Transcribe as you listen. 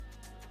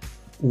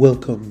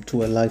Welcome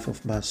to A Life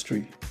of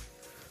Mastery,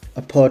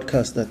 a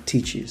podcast that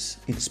teaches,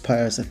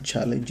 inspires, and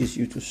challenges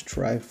you to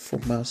strive for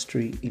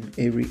mastery in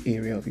every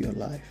area of your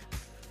life,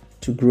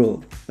 to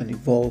grow and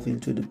evolve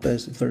into the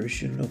best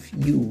version of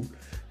you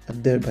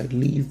and thereby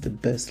live the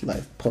best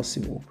life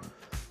possible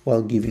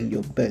while giving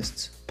your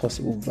best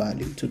possible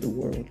value to the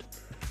world.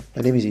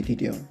 My name is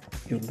Ididion,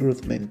 your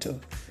growth mentor,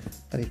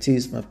 and it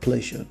is my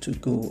pleasure to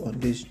go on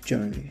this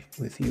journey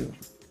with you.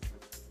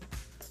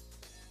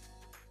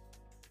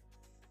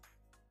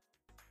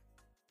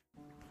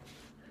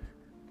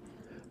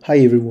 Hi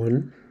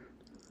everyone,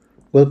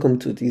 welcome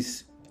to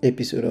this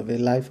episode of A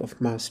Life of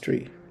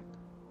Mastery.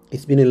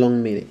 It's been a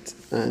long minute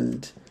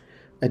and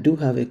I do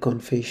have a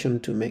confession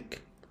to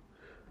make,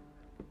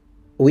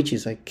 which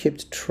is I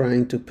kept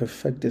trying to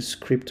perfect the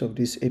script of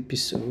this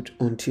episode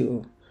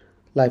until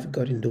life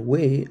got in the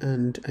way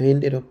and I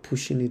ended up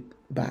pushing it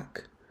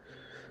back.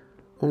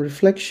 On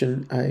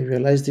reflection, I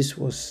realized this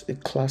was a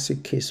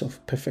classic case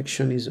of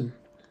perfectionism,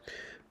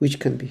 which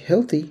can be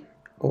healthy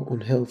or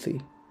unhealthy.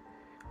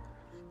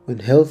 When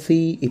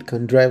healthy, it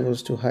can drive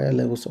us to higher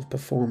levels of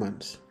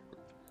performance.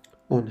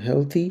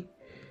 Unhealthy,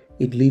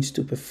 it leads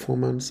to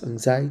performance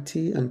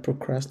anxiety and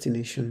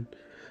procrastination,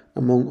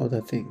 among other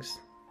things.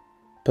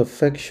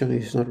 Perfection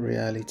is not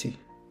reality.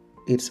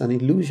 It's an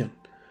illusion,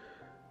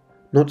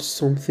 not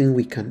something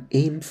we can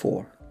aim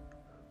for.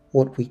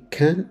 What we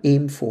can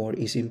aim for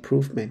is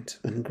improvement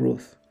and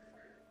growth.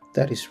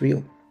 That is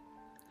real.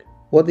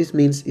 What this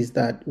means is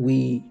that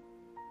we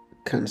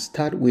can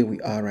start where we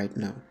are right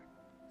now.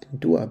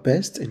 Do our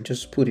best and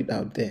just put it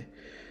out there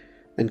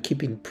and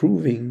keep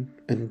improving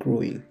and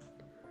growing.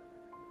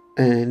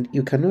 And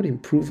you cannot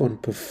improve on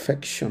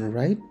perfection,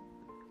 right?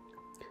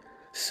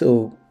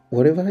 So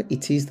whatever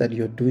it is that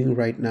you're doing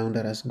right now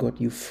that has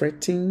got you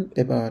fretting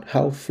about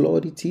how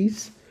flawed it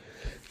is,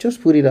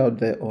 just put it out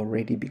there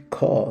already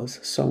because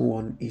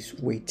someone is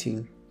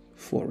waiting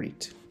for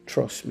it.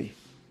 Trust me.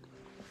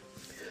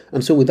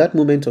 And so with that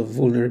moment of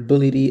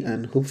vulnerability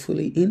and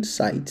hopefully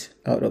insight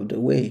out of the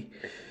way,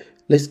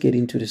 let's get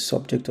into the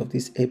subject of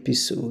this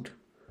episode,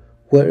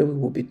 where we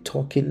will be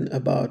talking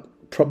about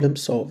problem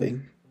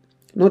solving,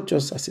 not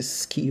just as a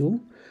skill,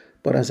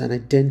 but as an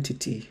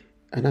identity,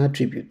 an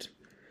attribute,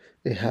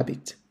 a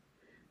habit.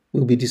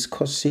 We'll be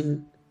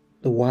discussing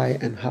the why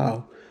and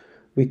how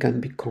we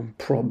can become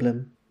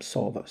problem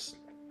solvers.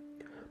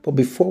 But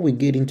before we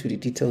get into the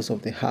details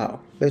of the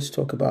how, let's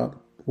talk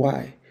about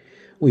why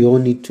we all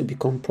need to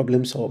become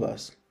problem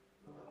solvers.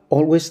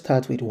 Always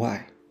start with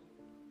why.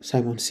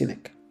 Simon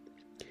Sinek.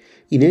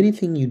 In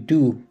anything you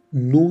do,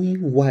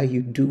 knowing why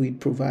you do it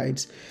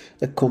provides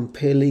a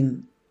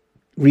compelling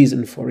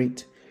reason for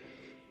it.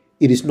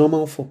 It is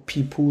normal for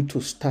people to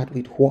start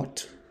with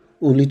what,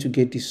 only to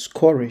get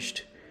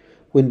discouraged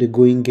when the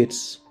going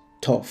gets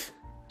tough.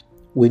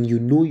 When you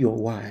know your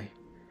why,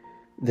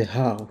 the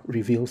how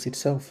reveals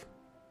itself.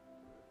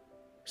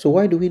 So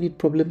why do we need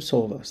problem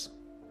solvers?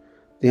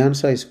 The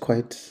answer is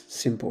quite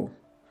simple.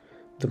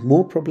 The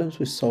more problems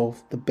we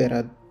solve, the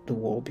better the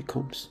world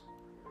becomes.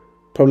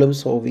 Problem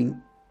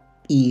solving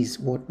is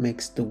what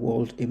makes the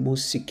world a more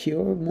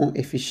secure, more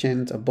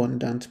efficient,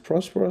 abundant,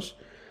 prosperous,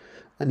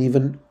 and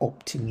even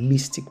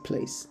optimistic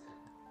place.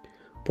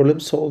 Problem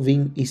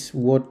solving is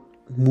what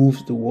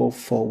moves the world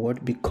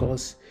forward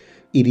because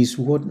it is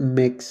what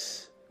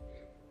makes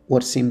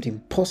what seemed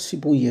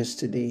impossible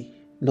yesterday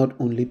not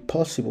only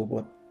possible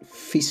but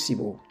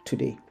feasible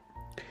today.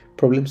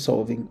 Problem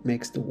solving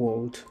makes the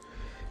world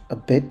a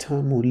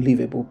better, more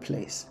livable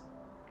place.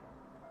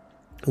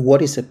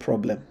 What is a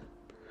problem?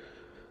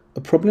 A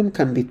problem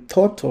can be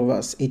thought of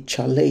as a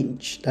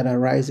challenge that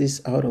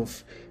arises out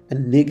of a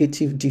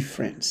negative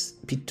difference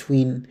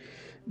between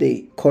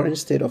the current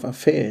state of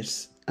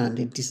affairs and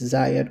a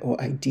desired or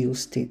ideal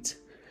state,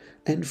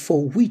 and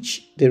for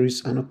which there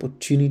is an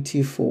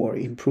opportunity for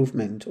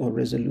improvement or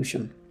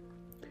resolution.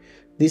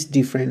 This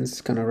difference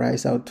can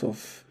arise out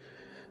of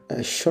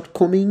a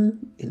shortcoming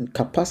in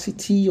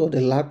capacity or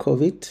the lack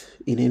of it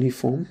in any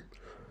form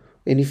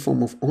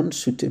of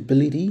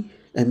unsuitability,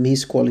 a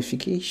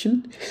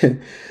misqualification.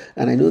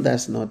 And I know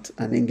that's not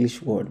an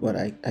English word, but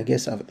I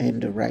guess I've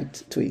earned the right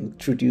to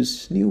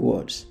introduce new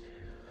words,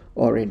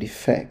 or a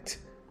defect.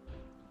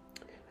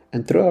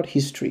 And throughout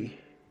history,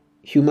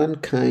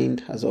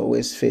 humankind has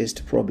always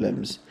faced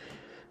problems,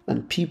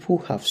 and people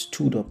have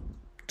stood up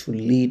to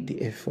lead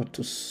the effort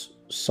to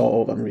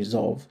solve and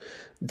resolve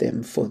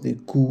them for the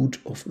good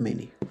of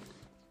many.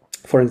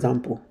 For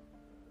example,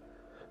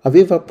 have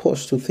you ever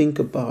paused to think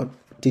about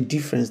the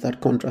difference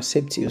that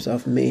contraceptives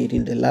have made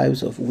in the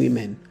lives of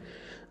women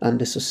and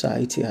the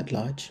society at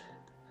large?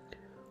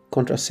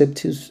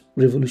 Contraceptives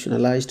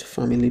revolutionized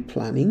family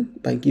planning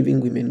by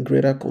giving women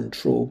greater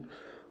control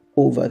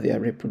over their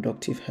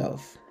reproductive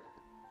health.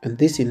 And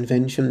this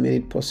invention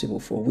made it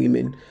possible for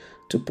women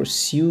to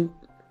pursue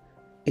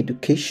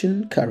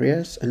education,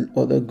 careers, and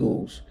other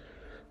goals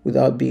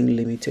without being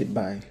limited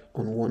by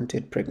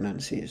unwanted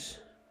pregnancies.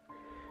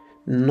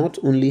 Not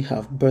only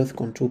have birth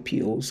control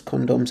pills,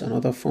 condoms, and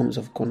other forms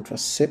of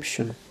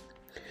contraception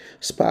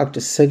sparked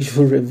a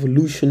sexual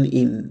revolution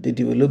in the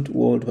developed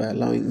world by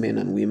allowing men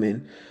and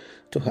women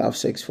to have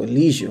sex for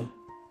leisure,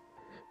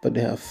 but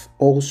they have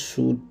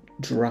also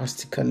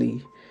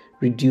drastically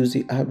reduced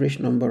the average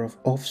number of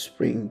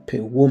offspring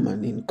per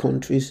woman in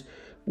countries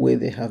where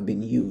they have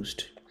been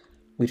used.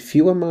 With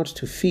fewer mouths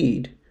to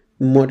feed,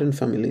 modern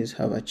families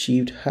have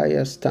achieved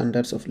higher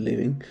standards of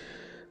living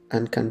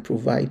and can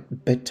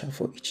provide better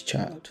for each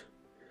child.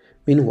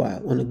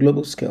 Meanwhile, on a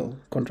global scale,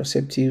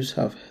 contraceptives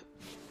have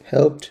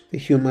helped the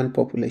human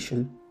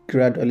population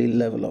gradually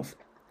level off.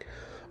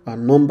 Our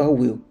number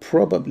will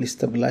probably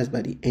stabilize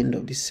by the end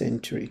of this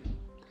century.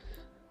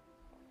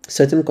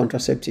 Certain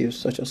contraceptives,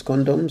 such as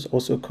condoms,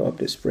 also curb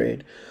the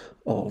spread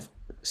of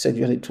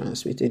sexually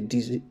transmitted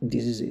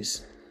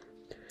diseases.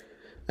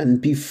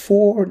 And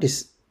before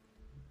this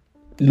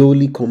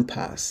lowly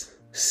compass,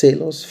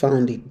 sailors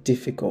found it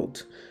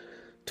difficult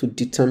to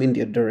determine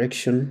their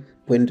direction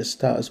when the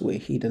stars were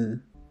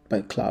hidden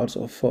by clouds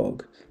or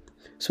fog.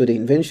 So the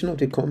invention of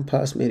the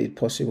compass made it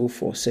possible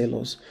for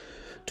sailors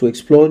to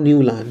explore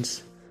new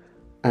lands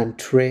and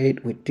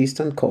trade with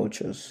distant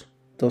cultures,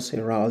 thus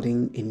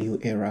heralding a new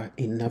era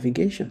in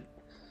navigation.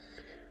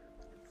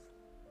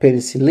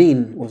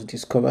 Penicillin was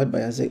discovered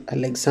by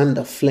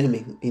Alexander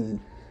Fleming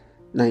in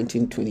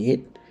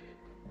 1928.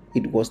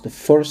 It was the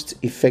first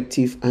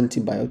effective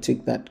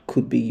antibiotic that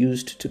could be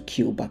used to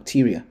kill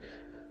bacteria,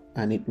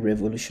 and it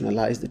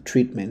revolutionized the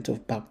treatment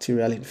of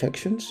bacterial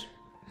infections.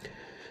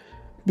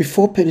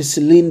 Before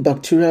penicillin,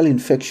 bacterial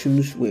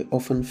infections were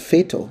often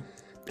fatal,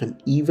 and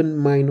even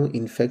minor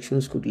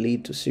infections could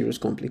lead to serious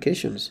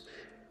complications.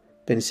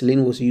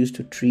 Penicillin was used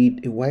to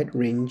treat a wide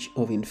range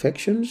of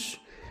infections,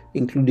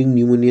 including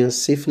pneumonia,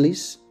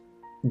 syphilis,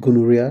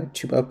 gonorrhea,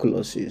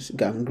 tuberculosis,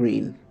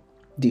 gangrene,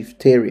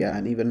 diphtheria,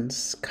 and even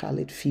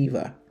scarlet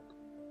fever.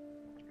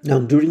 Now,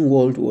 during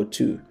World War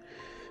II,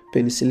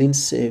 penicillin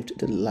saved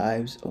the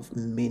lives of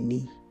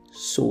many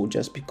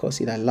soldiers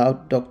because it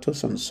allowed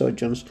doctors and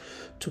surgeons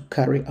to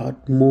carry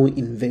out more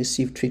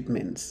invasive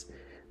treatments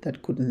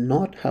that could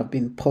not have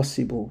been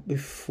possible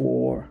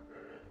before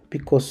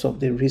because of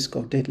the risk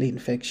of deadly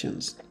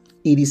infections.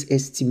 It is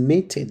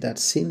estimated that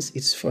since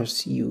its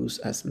first use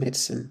as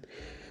medicine,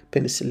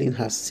 penicillin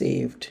has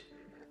saved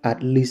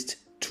at least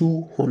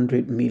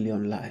 200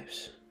 million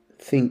lives.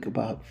 Think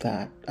about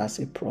that as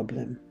a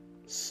problem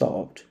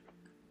solved.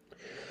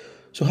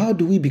 So how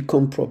do we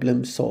become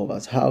problem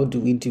solvers? How do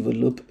we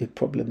develop a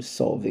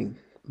problem-solving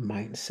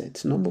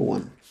mindset? Number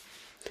one,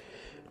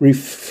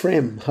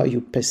 reframe how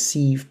you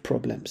perceive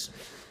problems.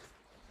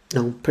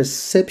 Now,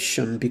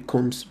 perception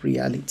becomes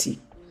reality.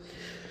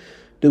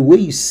 The way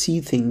you see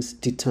things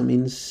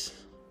determines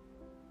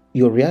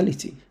your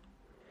reality.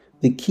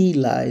 The key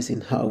lies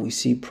in how we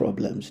see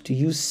problems. Do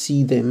you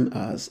see them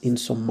as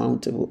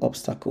insurmountable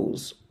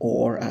obstacles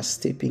or as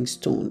stepping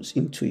stones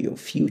into your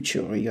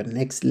future or your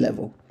next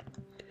level?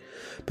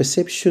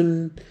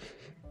 Perception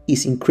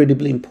is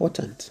incredibly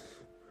important.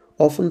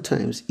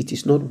 Oftentimes, it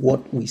is not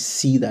what we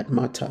see that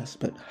matters,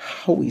 but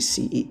how we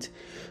see it,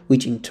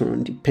 which in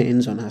turn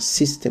depends on our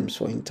systems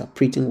for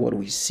interpreting what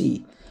we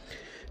see.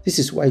 This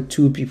is why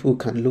two people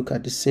can look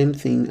at the same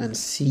thing and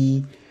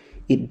see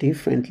it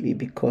differently,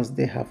 because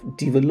they have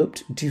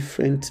developed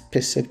different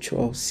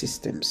perceptual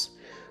systems.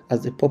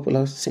 As the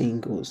popular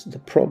saying goes, the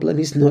problem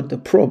is not the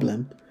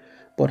problem,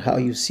 but how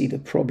you see the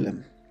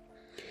problem.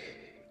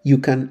 You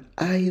can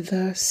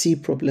either see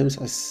problems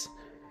as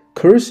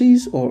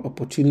curses or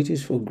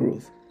opportunities for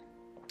growth.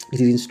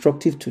 It is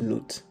instructive to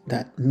note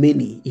that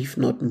many, if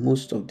not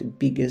most, of the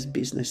biggest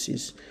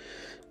businesses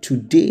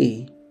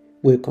today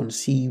were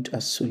conceived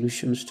as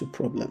solutions to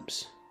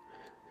problems.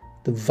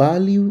 The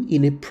value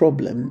in a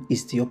problem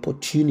is the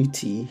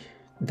opportunity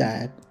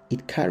that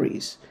it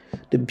carries.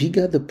 The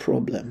bigger the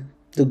problem,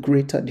 the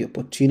greater the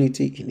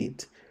opportunity in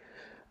it.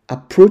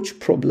 Approach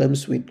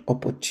problems with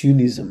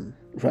opportunism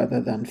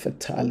rather than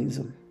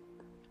fatalism.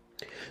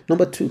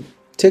 Number two,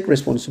 take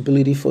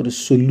responsibility for the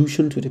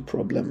solution to the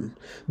problem.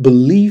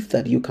 Believe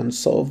that you can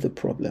solve the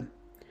problem,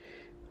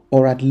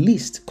 or at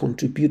least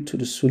contribute to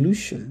the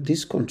solution.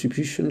 This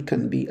contribution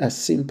can be as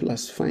simple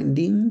as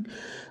finding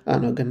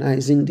and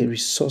organizing the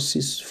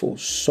resources for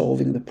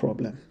solving the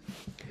problem.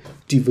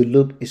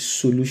 Develop a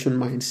solution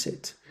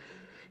mindset.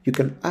 You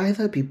can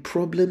either be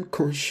problem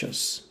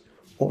conscious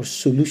or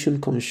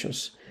solution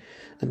conscious.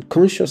 And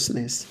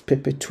consciousness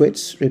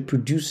perpetuates,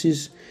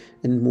 reproduces,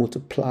 and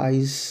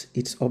multiplies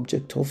its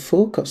object of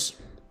focus.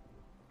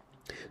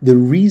 The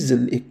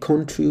reason a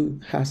country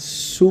has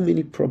so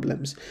many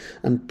problems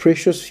and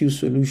precious few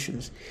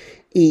solutions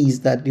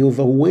is that the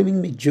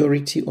overwhelming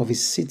majority of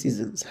its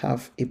citizens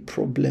have a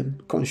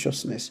problem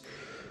consciousness,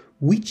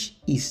 which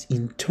is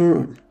in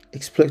turn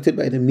exploited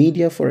by the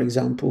media, for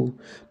example,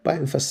 by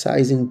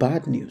emphasizing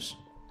bad news.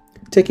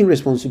 Taking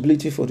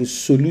responsibility for the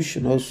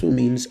solution also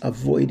means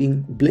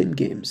avoiding blame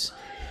games.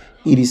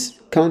 It is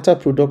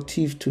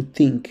counterproductive to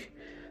think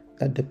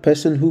that the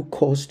person who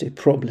caused a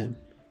problem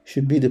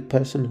should be the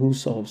person who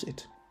solves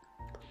it.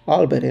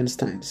 Albert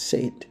Einstein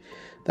said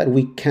that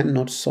we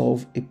cannot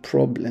solve a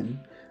problem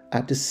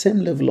at the same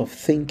level of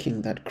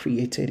thinking that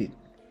created it.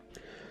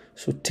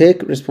 So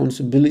take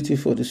responsibility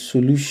for the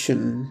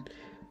solution.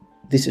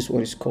 This is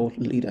what is called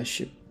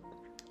leadership.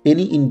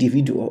 Any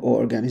individual or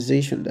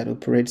organization that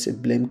operates a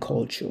blame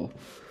culture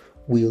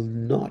will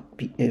not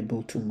be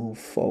able to move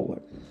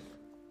forward.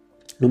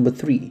 Number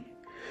 3,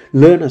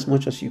 learn as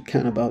much as you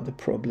can about the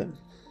problem.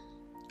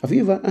 Have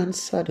you ever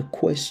answered a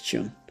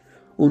question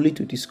only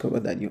to discover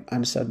that you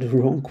answered the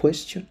wrong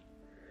question?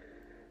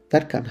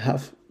 That can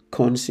have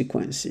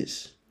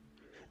consequences.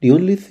 The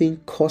only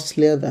thing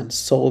costlier than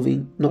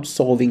not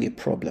solving a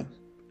problem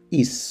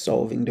is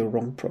solving the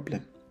wrong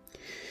problem.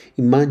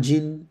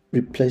 Imagine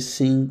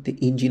replacing the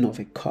engine of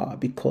a car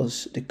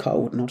because the car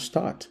would not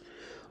start,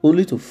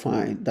 only to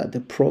find that the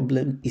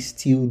problem is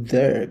still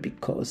there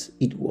because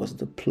it was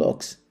the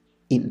plugs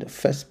in the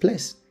first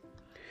place.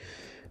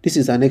 This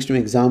is an extreme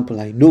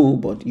example, I know,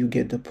 but you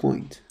get the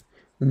point.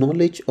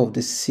 Knowledge of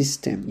the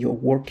system you're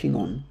working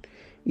on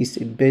is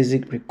a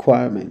basic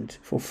requirement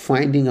for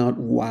finding out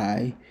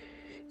why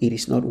it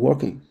is not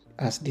working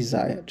as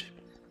desired.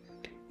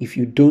 If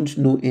you don't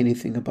know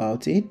anything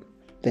about it,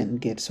 then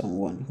get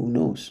someone who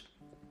knows.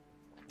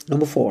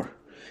 Number 4,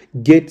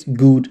 get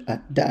good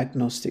at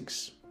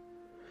diagnostics.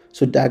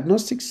 So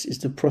diagnostics is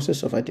the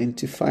process of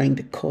identifying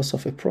the cause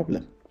of a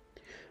problem.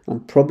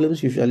 And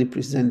problems usually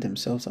present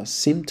themselves as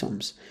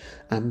symptoms,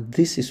 and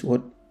this is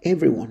what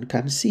everyone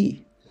can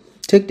see.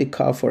 Take the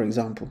car, for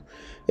example.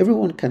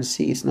 Everyone can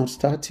see it's not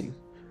starting,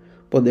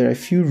 but there are a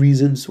few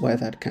reasons why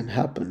that can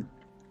happen.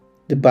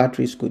 The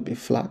batteries could be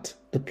flat,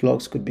 the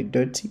plugs could be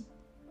dirty,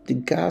 the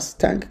gas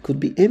tank could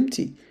be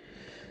empty,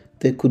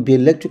 there could be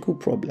electrical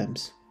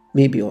problems,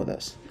 maybe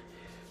others.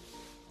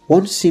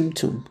 One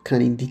symptom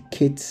can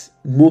indicate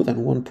more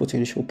than one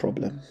potential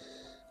problem,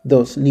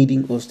 thus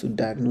needing us to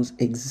diagnose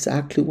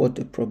exactly what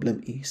the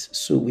problem is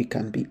so we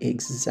can be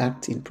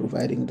exact in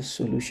providing the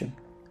solution.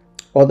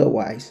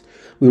 Otherwise,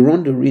 we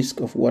run the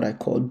risk of what I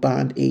call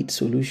band-aid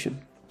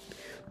solution,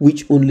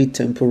 which only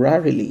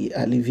temporarily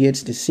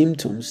alleviates the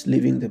symptoms,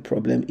 leaving the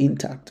problem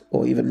intact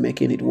or even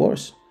making it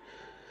worse.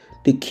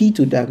 The key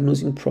to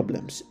diagnosing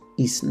problems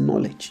is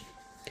knowledge.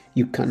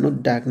 You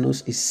cannot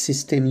diagnose a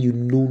system you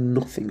know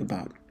nothing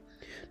about.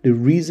 The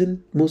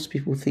reason most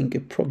people think a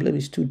problem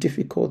is too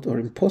difficult or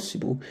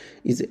impossible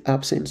is the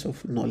absence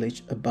of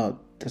knowledge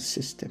about the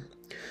system.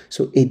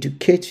 So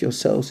educate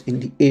yourselves in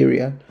the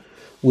area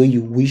where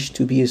you wish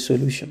to be a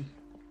solution.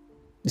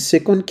 The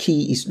second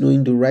key is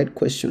knowing the right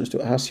questions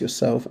to ask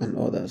yourself and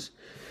others.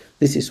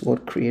 This is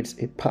what creates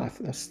a path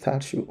that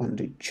starts you on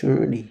the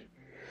journey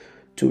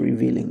to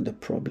revealing the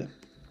problem.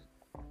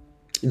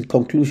 In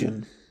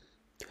conclusion,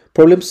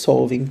 problem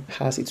solving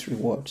has its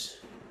rewards.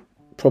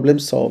 Problem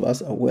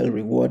solvers are well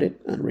rewarded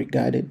and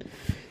regarded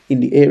in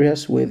the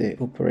areas where they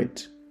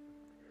operate.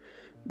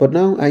 But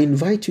now I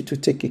invite you to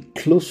take a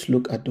close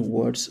look at the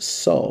words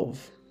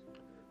solve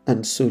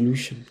and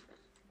solution.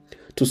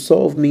 To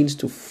solve means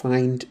to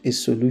find a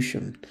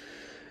solution,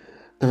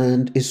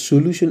 and a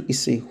solution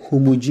is a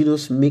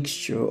homogeneous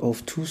mixture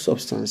of two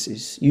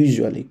substances,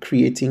 usually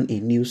creating a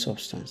new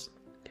substance.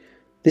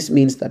 This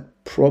means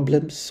that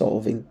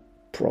problem-solving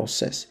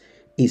process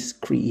is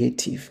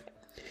creative.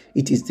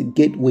 It is the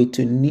gateway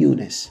to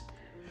newness.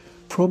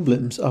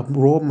 Problems are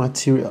raw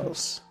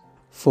materials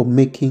for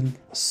making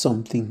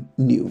something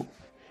new.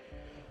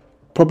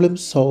 Problem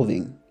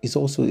solving is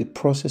also a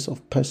process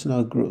of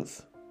personal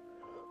growth,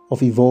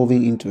 of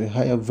evolving into a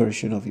higher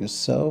version of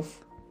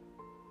yourself.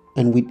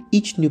 And with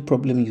each new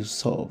problem you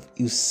solve,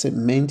 you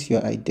cement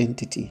your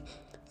identity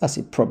as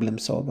a problem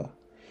solver.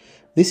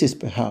 This is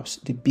perhaps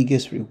the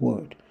biggest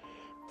reward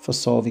for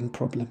solving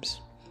problems.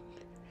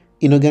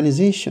 In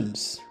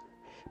organizations,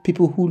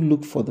 people who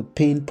look for the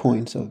pain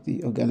points of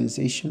the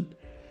organization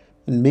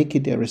and make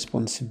it their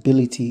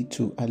responsibility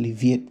to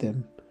alleviate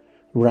them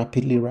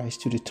rapidly rise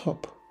to the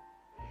top.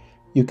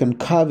 You can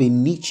carve a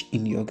niche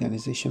in your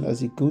organization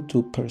as a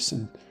go-to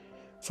person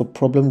for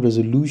problem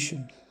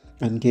resolution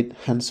and get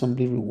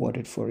handsomely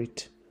rewarded for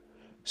it.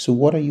 So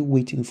what are you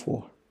waiting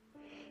for?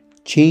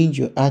 Change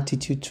your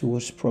attitude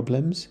towards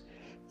problems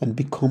and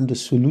become the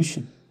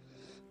solution.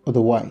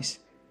 Otherwise,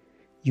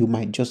 you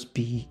might just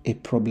be a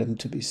problem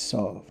to be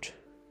solved.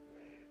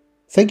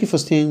 Thank you for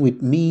staying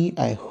with me.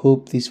 I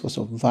hope this was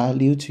of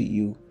value to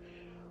you.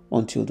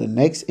 Until the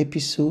next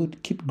episode,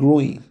 keep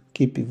growing,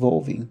 keep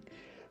evolving,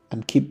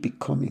 and keep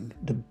becoming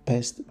the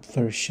best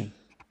version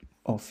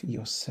of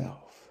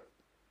yourself.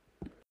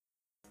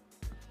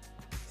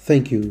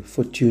 Thank you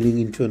for tuning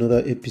into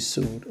another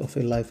episode of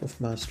A Life of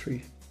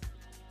Mastery.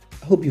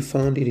 I hope you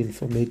found it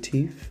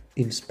informative,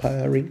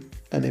 inspiring,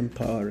 and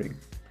empowering.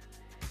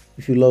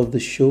 If you love the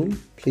show,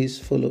 please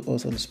follow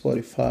us on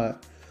Spotify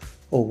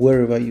or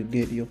wherever you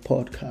get your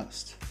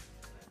podcast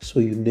so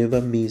you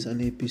never miss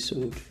an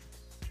episode.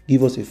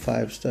 Give us a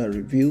 5-star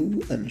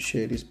review and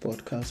share this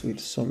podcast with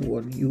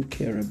someone you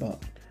care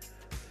about.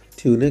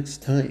 Till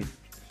next time,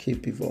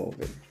 keep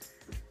evolving.